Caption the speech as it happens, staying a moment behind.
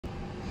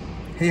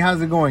Hey,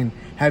 how's it going?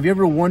 Have you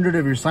ever wondered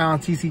if your Scion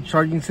Tc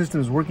charging system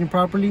is working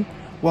properly?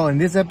 Well, in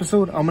this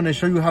episode, I'm going to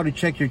show you how to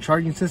check your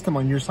charging system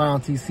on your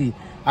Scion Tc.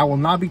 I will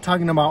not be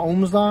talking about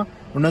Ohm's law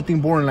or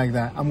nothing boring like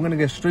that. I'm going to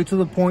get straight to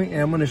the point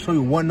and I'm going to show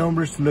you what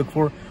numbers to look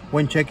for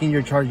when checking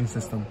your charging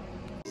system.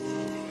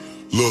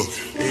 Look,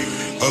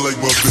 I like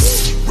my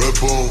bitch red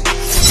bone,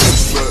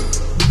 flat,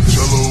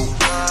 jello,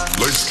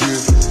 light skin,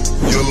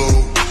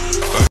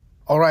 yellow.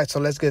 Alright, so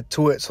let's get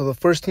to it. So the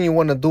first thing you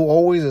want to do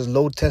always is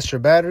load test your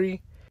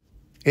battery.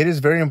 It is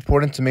very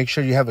important to make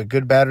sure you have a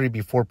good battery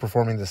before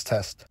performing this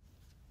test.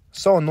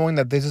 So knowing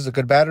that this is a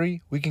good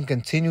battery, we can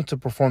continue to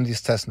perform these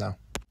tests now.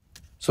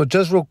 So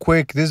just real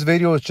quick, this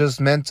video is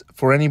just meant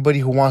for anybody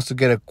who wants to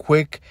get a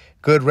quick,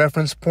 good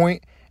reference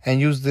point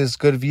and use this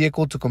good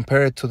vehicle to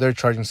compare it to their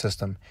charging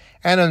system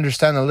and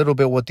understand a little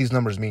bit what these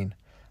numbers mean.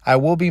 I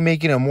will be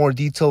making a more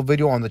detailed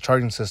video on the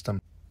charging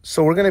system.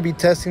 So we're going to be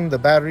testing the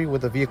battery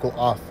with the vehicle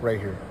off right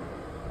here.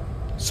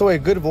 So a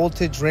good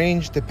voltage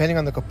range, depending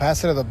on the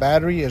capacity of the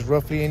battery, is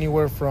roughly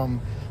anywhere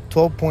from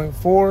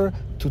 12.4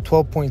 to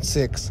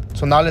 12.6.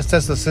 So now let's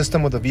test the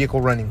system with the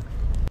vehicle running.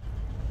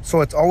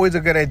 So it's always a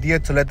good idea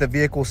to let the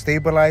vehicle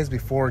stabilize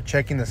before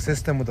checking the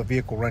system with the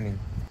vehicle running.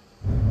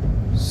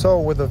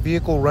 So with the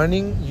vehicle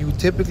running, you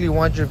typically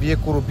want your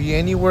vehicle to be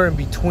anywhere in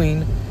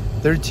between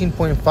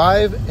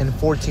 13.5 and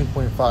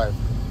 14.5.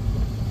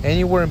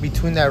 Anywhere in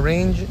between that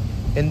range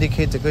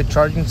indicates a good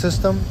charging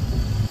system.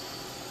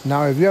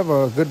 Now, if you have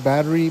a good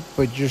battery,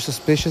 but you're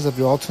suspicious of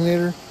your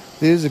alternator,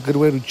 this is a good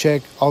way to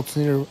check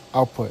alternator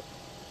output.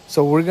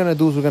 So what we're going to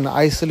do is we're going to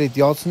isolate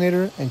the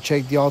alternator and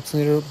check the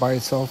alternator by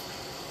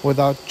itself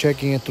without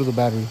checking it through the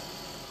battery.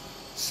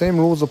 Same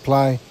rules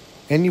apply.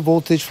 Any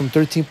voltage from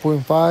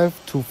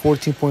 13.5 to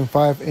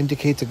 14.5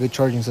 indicates a good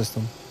charging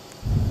system.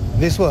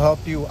 This will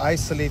help you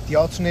isolate the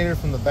alternator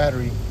from the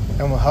battery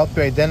and will help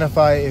you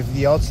identify if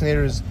the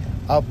alternator is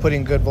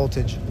outputting good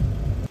voltage.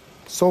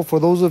 So for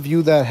those of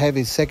you that have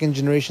a second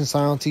generation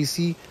Scion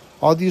Tc,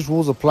 all these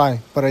rules apply,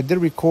 but I did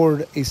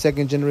record a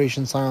second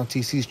generation Scion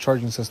Tc's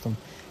charging system.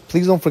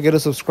 Please don't forget to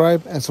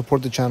subscribe and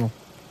support the channel.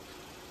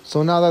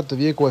 So now that the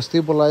vehicle is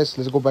stabilized,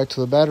 let's go back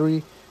to the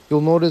battery.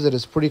 You'll notice that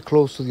it's pretty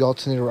close to the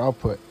alternator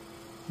output.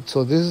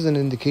 So this is an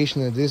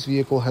indication that this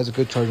vehicle has a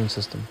good charging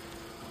system.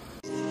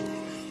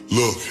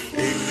 Look,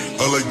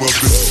 I like my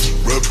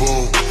bitch red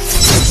bone,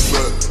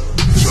 flat,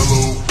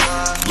 jello,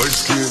 light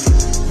skin,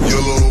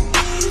 yellow,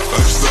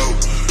 iced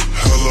out,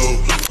 hello.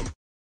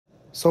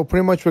 So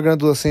pretty much we're going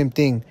to do the same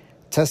thing.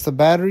 Test the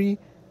battery,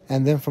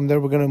 and then from there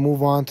we're going to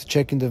move on to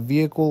checking the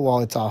vehicle while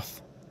it's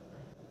off.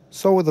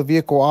 So with the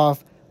vehicle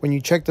off, when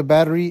you check the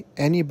battery,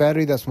 any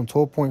battery that's from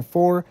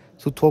 12.4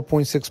 to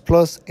 12.6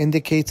 plus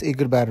indicates a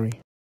good battery.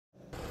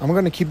 I'm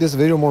going to keep this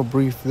video more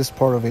brief, this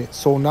part of it.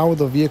 So now with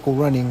the vehicle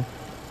running,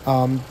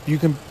 you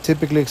can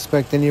typically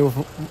expect anywhere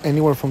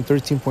from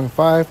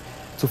 13.5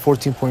 to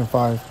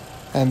 14.5.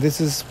 And this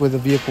is with the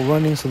vehicle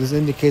running, so this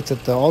indicates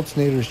that the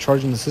alternator is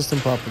charging the system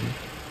properly.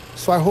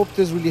 So I hope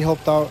this really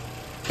helped out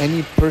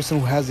any person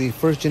who has a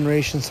first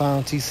generation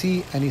Scion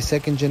Tc and a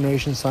second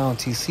generation Scion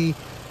Tc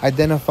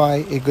identify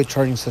a good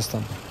charging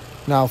system.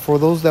 Now for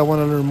those that want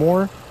to learn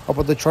more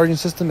about the charging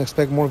system,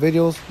 expect more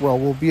videos where I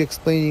will be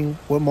explaining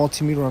what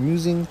multimeter I'm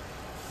using,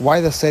 why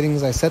the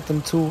settings I set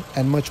them to,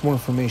 and much more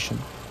information.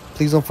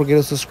 Please don't forget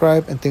to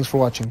subscribe, and thanks for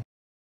watching.